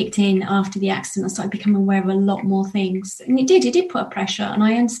really kicked in after the accident. I started becoming aware of a lot more things. And it did put a pressure, and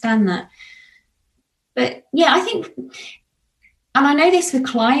I understand that. But I think, and I know this with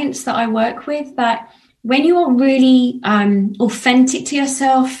clients that I work with, that when you are really authentic to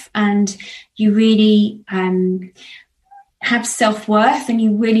yourself and you really have self-worth and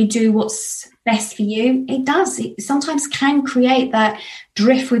you really do what's best for you, it sometimes can create that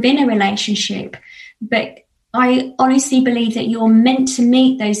drift within a relationship. But I honestly believe that you're meant to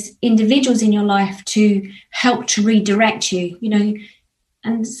meet those individuals in your life to help to redirect you,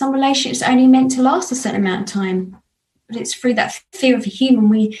 and some relationships are only meant to last a certain amount of time. But it's through that fear of a human,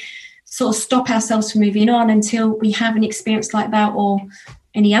 we sort of stop ourselves from moving on until we have an experience like that or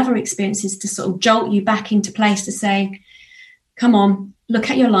any other experiences to sort of jolt you back into place to say, come on,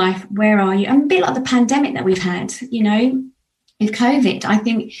 look at your life. Where are you? And a bit like the pandemic that we've had, with COVID. I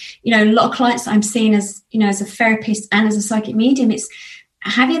think, a lot of clients that I'm seeing as, as a therapist and as a psychic medium, it's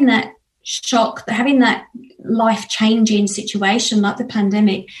having that shock, having that life-changing situation like the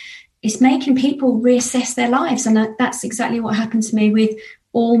pandemic. It's making people reassess their lives. And that's exactly what happened to me with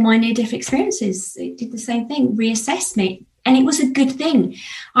all my near-death experiences. It did the same thing, reassessed me. And it was a good thing.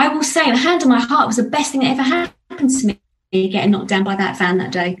 I will say, a hand on my heart, it was the best thing that ever happened to me, getting knocked down by that van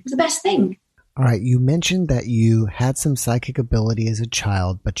that day. It was the best thing. All right, you mentioned that you had some psychic ability as a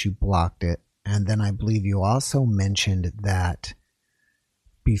child, but you blocked it. And then I believe you also mentioned that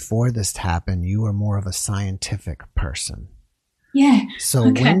before this happened, you were more of a scientific person. Yeah. So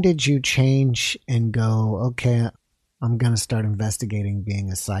when did you change and go, okay, I'm going to start investigating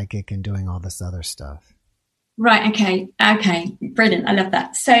being a psychic and doing all this other stuff? Right. Okay. Brilliant. I love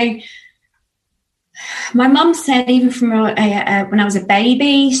that. So my mum said even from when I was a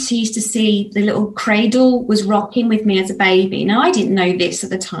baby, she used to see the little cradle was rocking with me as a baby. Now, I didn't know this at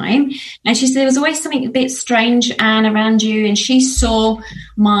the time. And she said there was always something a bit strange, Anne, around you. And she saw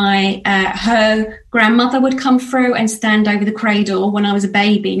her grandmother would come through and stand over the cradle when I was a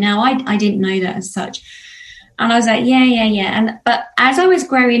baby. Now, I didn't know that as such. And I was like, yeah. But as I was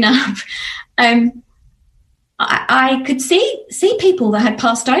growing up, I could see people that had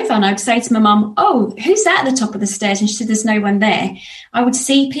passed over, and I'd say to my mum, oh, who's that at the top of the stairs? And she said, there's no one there. I would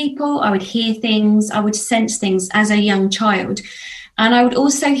see people, I would hear things, I would sense things as a young child. And I would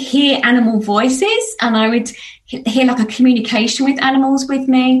also hear animal voices, and I would hear like a communication with animals with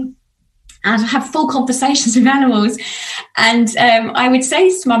me. and have full conversations with animals. And I would say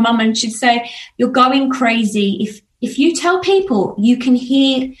this to my mum, and she'd say, "You're going crazy. If you tell people you can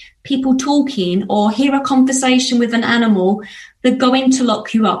hear people talking or hear a conversation with an animal, they're going to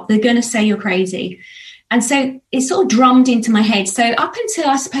lock you up. They're going to say you're crazy." And so it sort of drummed into my head. So up until,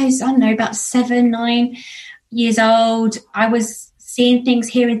 I suppose, I don't know, about 7, 9 years old, I was seeing things,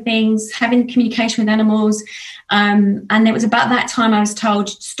 hearing things, having communication with animals. And it was about that time I was told,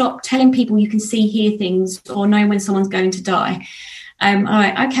 stop telling people you can see, hear things or know when someone's going to die. All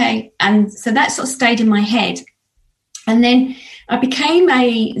right, okay. And so that sort of stayed in my head. And then I became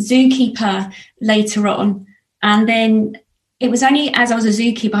a zookeeper later on. And then it was only as I was a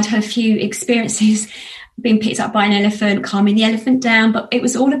zookeeper, I'd had a few experiences being picked up by an elephant, calming the elephant down. But it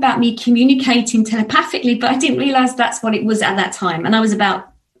was all about me communicating telepathically. But I didn't realise that's what it was at that time. And I was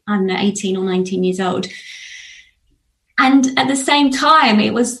about, I don't know, 18 or 19 years old. And at the same time,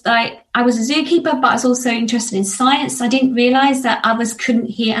 it was like I was a zookeeper, but I was also interested in science. I didn't realise that others couldn't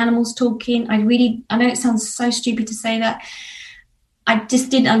hear animals talking. I know it sounds so stupid to say that. I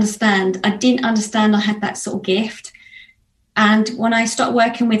just didn't understand. I had that sort of gift. And when I started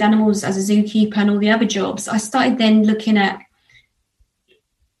working with animals as a zookeeper and all the other jobs, I started then looking at,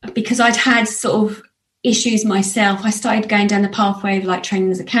 because I'd had sort of issues myself, I started going down the pathway of like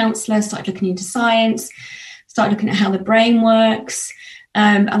training as a counsellor, started looking into science, started looking at how the brain works.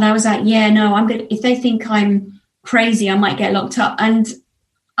 And I was like, yeah, no, if they think I'm crazy, I might get locked up. And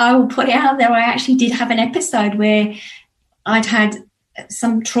I will put it out there, I actually did have an episode where I'd had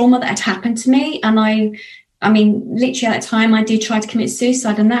some trauma that had happened to me. And I mean, literally at that time, I did try to commit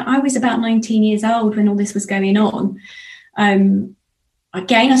suicide. And that I was about 19 years old when all this was going on.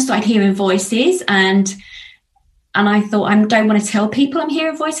 Again, I started hearing voices and I thought, I don't want to tell people I'm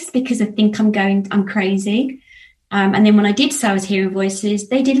hearing voices because they think I'm crazy. And then when I did say I was hearing voices,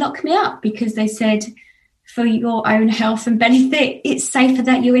 they did lock me up because they said, for your own health and benefit, it's safer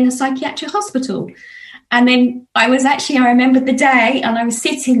that you're in a psychiatric hospital. And then I remembered the day and I was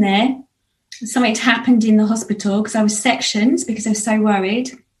sitting there. Something had happened in the hospital because I was sectioned because I was so worried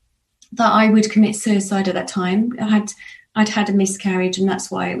that I would commit suicide at that time. I'd had a miscarriage and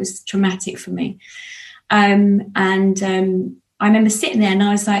that's why it was traumatic for me. I remember sitting there and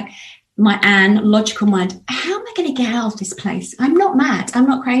I was like, my logical mind, how am I going to get out of this place? I'm not mad. I'm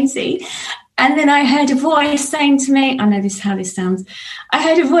not crazy. And then I heard a voice saying to me, I know how this sounds. I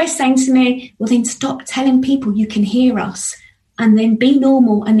heard a voice saying to me, well, then stop telling people you can hear us and then be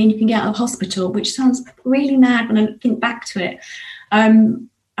normal and then you can get out of hospital, which sounds really mad when I think back to it. And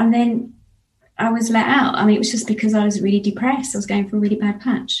then I was let out. I mean, it was just because I was really depressed. I was going through a really bad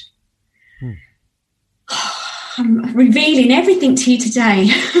patch. I'm revealing everything to you today.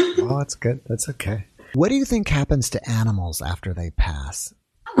 Oh, that's good. That's okay. What do you think happens to animals after they pass?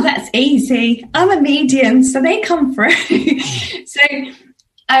 Oh, that's easy. I'm a medium, so they come through. So,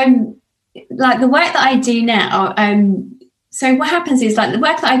 like the work that I do now, so what happens is like the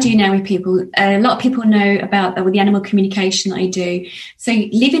work that I do now with people, a lot of people know about the animal communication that I do. So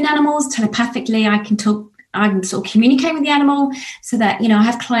living animals, telepathically, I can sort of communicate with the animal so that, I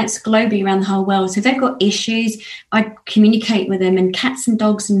have clients globally around the whole world. So if they've got issues, I communicate with them, and cats and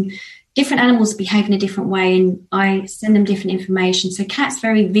dogs and different animals behave in a different way and I send them different information. So cats,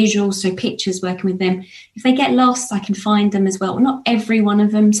 very visual, so pictures, working with them. If they get lost, I can find them as well. Not every one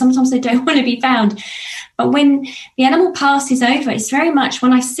of them. Sometimes they don't want to be found. But when the animal passes over, it's very much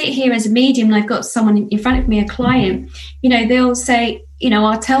when I sit here as a medium and I've got someone in front of me, a client, they'll say,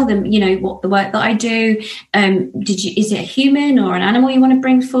 I'll tell them, what the work that I do. Is it a human or an animal you want to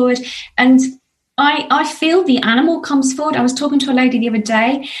bring forward? And I feel the animal comes forward. I was talking to a lady the other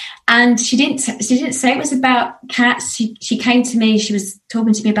day and she didn't say it was about cats. She came to me. She was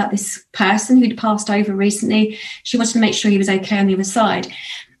talking to me about this person who'd passed over recently. She wanted to make sure he was okay on the other side.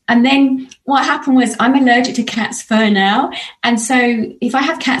 And then what happened was I'm allergic to cat's fur now. And so if I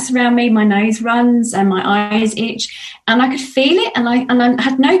have cats around me, my nose runs and my eyes itch and I could feel it. And I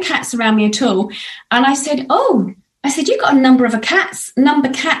had no cats around me at all. And I said, you've got a number of cats on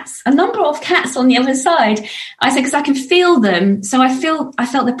the other side. I said, because I can feel them. So I felt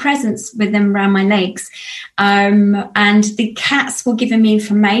the presence with them around my legs. And the cats were giving me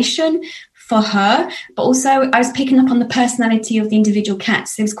information for her, but also I was picking up on the personality of the individual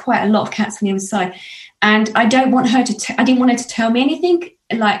cats. There was quite a lot of cats on the other side. And I didn't want her to tell me anything.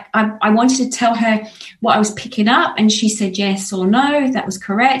 Like I wanted to tell her what I was picking up, and she said yes or no, that was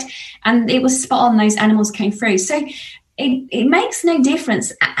correct. And it was spot on, those animals came through. So it makes no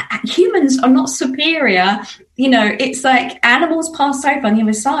difference. Humans are not superior. It's like animals pass over on the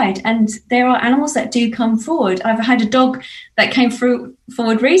other side, and there are animals that do come forward. I've had a dog that came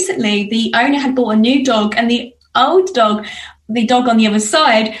forward recently. The owner had bought a new dog, and the old dog, the dog on the other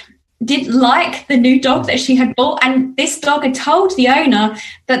side, didn't like the new dog that she had bought, and this dog had told the owner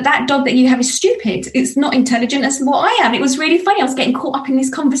that dog that you have is stupid. It's not intelligent as what I am. It was really funny. I was getting caught up in this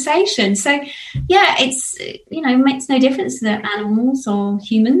conversation. So, yeah, it's it makes no difference to the animals or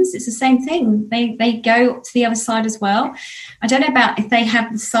humans. It's the same thing. They go to the other side as well. I don't know about if they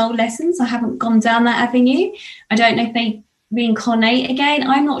have the soul lessons. I haven't gone down that avenue. I don't know if they reincarnate again.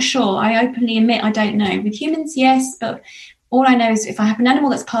 I'm not sure. I openly admit I don't know. With humans, yes, but all I know is if I have an animal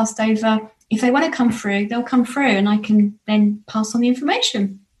that's passed over, if they want to come through, they'll come through, and I can then pass on the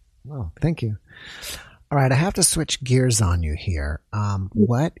information. Oh, thank you. All right, I have to switch gears on you here.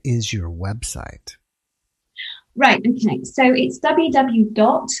 What is your website? Right, okay. So it's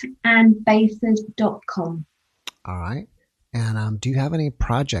www.annebaford.com. All right. And do you have any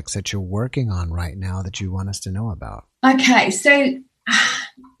projects that you're working on right now that you want us to know about? Okay, so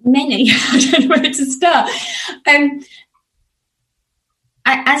many. I don't know where to start.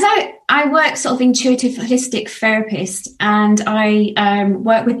 As I work sort of intuitive holistic therapist, and I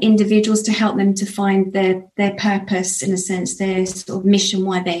work with individuals to help them to find their purpose, in a sense, their sort of mission,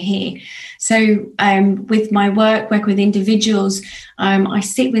 why they're here. So with my work with individuals, I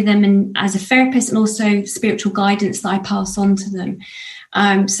sit with them and as a therapist, and also spiritual guidance that I pass on to them.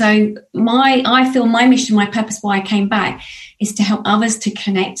 So I feel my mission, my purpose, why I came back, is to help others to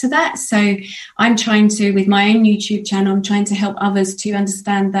connect to that. So I'm trying to, with my own YouTube channel, I'm trying to help others to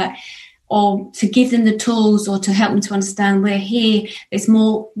understand that, or to give them the tools, or to help them to understand we're here. There's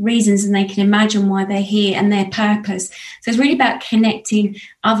more reasons than they can imagine why they're here, and their purpose. So it's really about connecting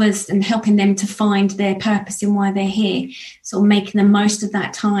others and helping them to find their purpose in why they're here. So making the most of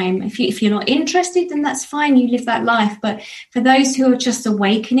that time. If you're not interested, then that's fine. You live that life. But for those who are just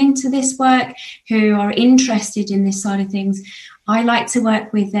awakening to this work, who are interested in this side of things, I like to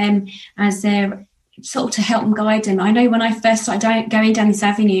work with them as their sort of to help and guide them. I know when I first started going down this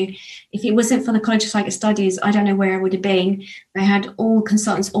avenue, if it wasn't for the College of Psychic Studies, I don't know where I would have been. They had all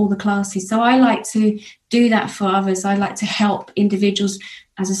consultants, all the classes. So I like to do that for others. I like to help individuals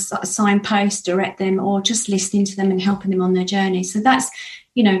as a signpost, direct them, or just listening to them and helping them on their journey. So that's,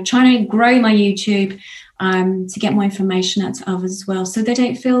 trying to grow my YouTube to get more information out to others as well, so they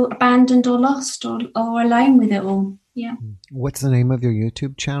don't feel abandoned or lost or alone with it all. Yeah. What's the name of your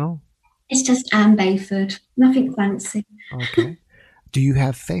YouTube channel? It's just Anne Bayford. Nothing fancy. Okay. Do you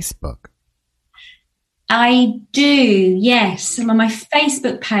have Facebook? I do, yes. And on my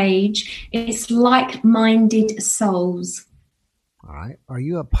Facebook page, it's Like-Minded Souls. All right. Are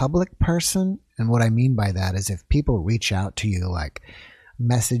you a public person? And what I mean by that is if people reach out to you, like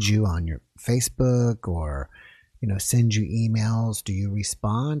message you on your Facebook or, send you emails, do you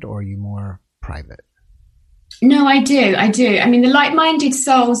respond, or are you more private? No, I do. I mean, the Like-Minded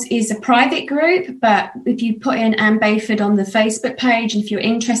Souls is a private group, but if you put in Anne Bayford on the Facebook page, and if you're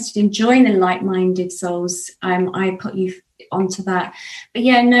interested in joining Like-Minded Souls, I put you onto that. But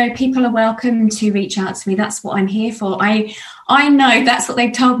yeah, no, people are welcome to reach out to me. That's what I'm here for. I know that's what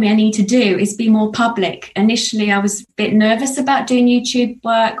they've told me I need to do, is be more public. Initially, I was a bit nervous about doing YouTube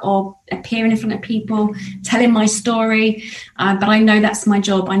work or appearing in front of people, telling my story, but I know that's my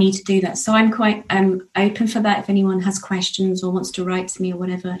job. I need to do that. So I'm quite open for that. If anyone has questions or wants to write to me or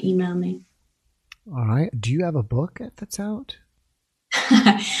whatever, email me. All right. Do you have a book that's out?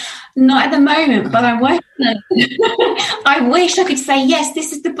 Not at the moment, but I'm working on it. I wish I could say, yes,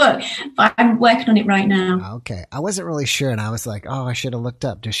 this is the book, but I'm working on it right now. Okay. I wasn't really sure, and I was like, oh, I should have looked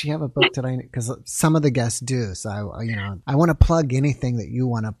up. Does she have a book that because some of the guests do. So, I want to plug anything that you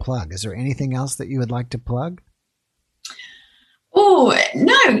want to plug. Is there anything else that you would like to plug? Oh,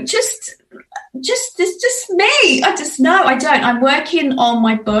 no, just it's just me. I don't. I'm working on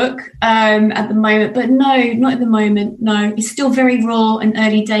my book at the moment, but no, not at the moment. No, it's still very raw and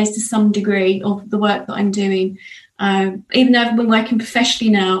early days to some degree of the work that I'm doing. Even though I've been working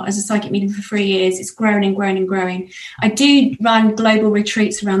professionally now as a psychic medium for 3 years, it's growing and growing and growing. I do run global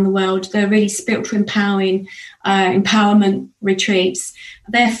retreats around the world. They're really spiritual empowering, empowerment retreats.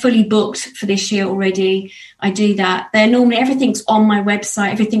 They're fully booked for this year already. I do that. They're normally, everything's on my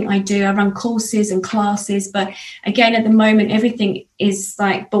website, everything I do. I run courses and classes, but again, at the moment, everything is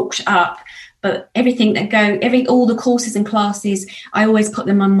like booked up. But everything all the courses and classes, I always put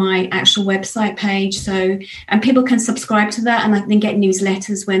them on my actual website page. So, and people can subscribe to that, and I can get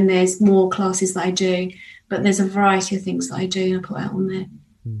newsletters when there's more classes that I do. But there's a variety of things that I do, and I put out on there.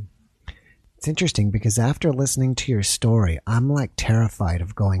 It's interesting because after listening to your story, I'm like terrified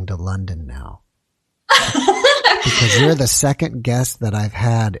of going to London now. Because you're the second guest that I've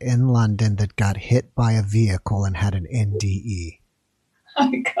had in London that got hit by a vehicle and had an NDE.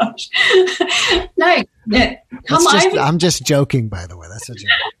 Oh gosh. No. Come on. I'm just joking, by the way. That's a joke.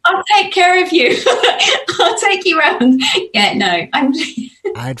 I'll take care of you. I'll take you around. Yeah, no.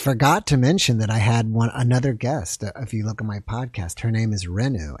 I'd forgot to mention that I had another guest. If you look at my podcast, her name is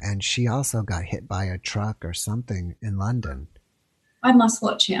Renu, and she also got hit by a truck or something in London. I must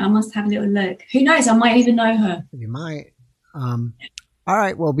watch it. I must have a little look. Who knows? I might even know her. You might. All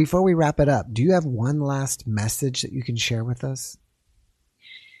right. Well, before we wrap it up, do you have one last message that you can share with us?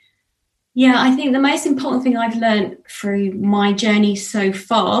 Yeah, I think the most important thing I've learned through my journey so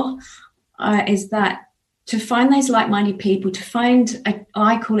far is that to find those like-minded people, to find,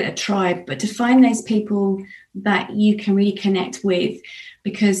 I call it a tribe, but to find those people that you can really connect with,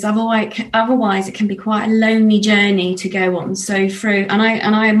 because otherwise it can be quite a lonely journey to go on. So and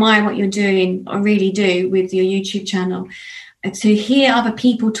I admire what you're doing, I really do, with your YouTube channel. To hear other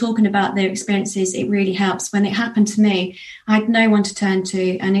people talking about their experiences, it really helps. When it happened to me, I had no one to turn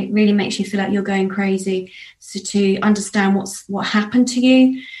to, and it really makes you feel like you're going crazy. So to understand what happened to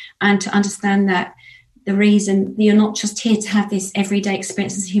you, and to understand that the reason you're not just here to have this everyday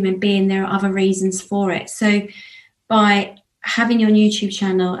experience as a human being, there are other reasons for it. So by having your YouTube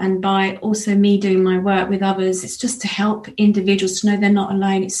channel and by also me doing my work with others, it's just to help individuals to know they're not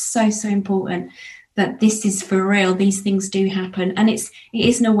alone. It's so, so important that this is for real. These things do happen. And it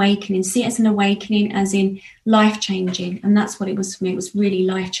is an awakening. See it as an awakening, as in life-changing. And that's what it was for me. It was really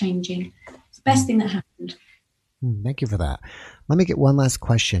life-changing. It's the best thing that happened. Thank you for that. Let me get one last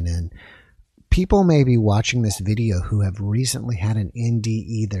question in. People may be watching this video who have recently had an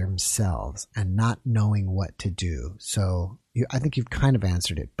NDE themselves and not knowing what to do. So I think you've kind of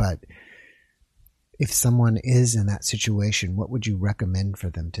answered it, but if someone is in that situation, what would you recommend for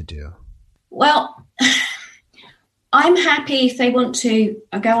them to do? Well, I'm happy if they want to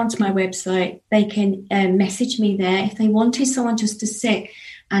go onto my website, they can message me there. If they wanted someone just to sit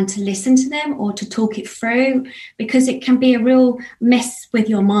and to listen to them or to talk it through, because it can be a real mess with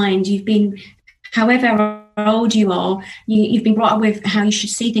your mind. You've been, however old you are, you've been brought up with how you should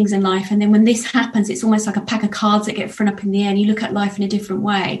see things in life. And then when this happens, it's almost like a pack of cards that get thrown up in the air and you look at life in a different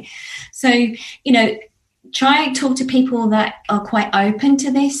way. So, try and talk to people that are quite open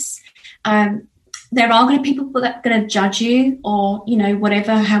to this. There are going to be people that are going to judge you or,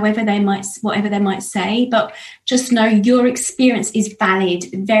 whatever they might say, but just know your experience is valid,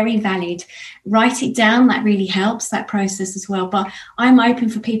 very valid. Write it down. That really helps, that process as well. But I'm open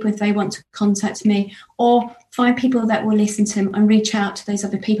for people if they want to contact me or find people that will listen to them and reach out to those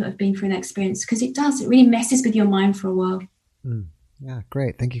other people that have been through that experience, because it really messes with your mind for a while. Yeah,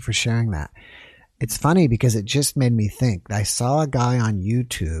 great. Thank you for sharing that. It's funny because it just made me think. I saw a guy on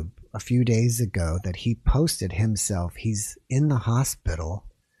YouTube a few days ago that he posted himself. He's in the hospital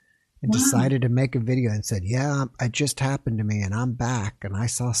and decided to make a video and said, yeah, it just happened to me and I'm back and I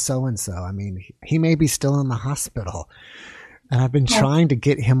saw so-and-so. I mean, he may be still in the hospital and I've been trying to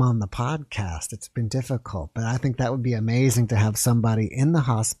get him on the podcast. It's been difficult, but I think that would be amazing to have somebody in the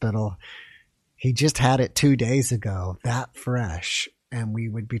hospital. He just had it 2 days ago, that fresh, and we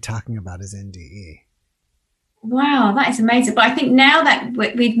would be talking about his NDE. Wow, that is amazing. But I think now that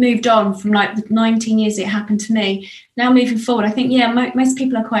we've moved on from like the 19 years it happened to me, now moving forward, I think, most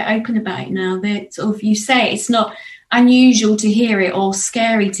people are quite open about it now. They're sort of, you say it's not unusual to hear it or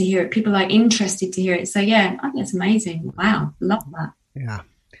scary to hear it. People are interested to hear it. So, I think it's amazing. Wow, love that. Yeah.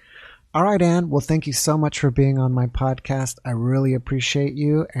 All right, Anne. Well, thank you so much for being on my podcast. I really appreciate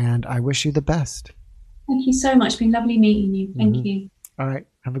you, and I wish you the best. Thank you so much. It's been lovely meeting you. Thank you. All right.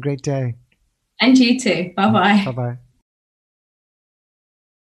 Have a great day. And you too. Bye-bye. Bye-bye.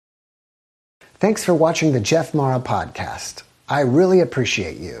 Thanks for watching the Jeff Mara podcast. I really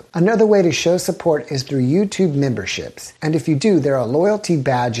appreciate you. Another way to show support is through YouTube memberships. And if you do, there are loyalty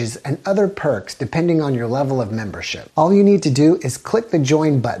badges and other perks depending on your level of membership. All you need to do is click the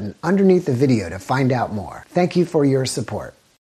join button underneath the video to find out more. Thank you for your support.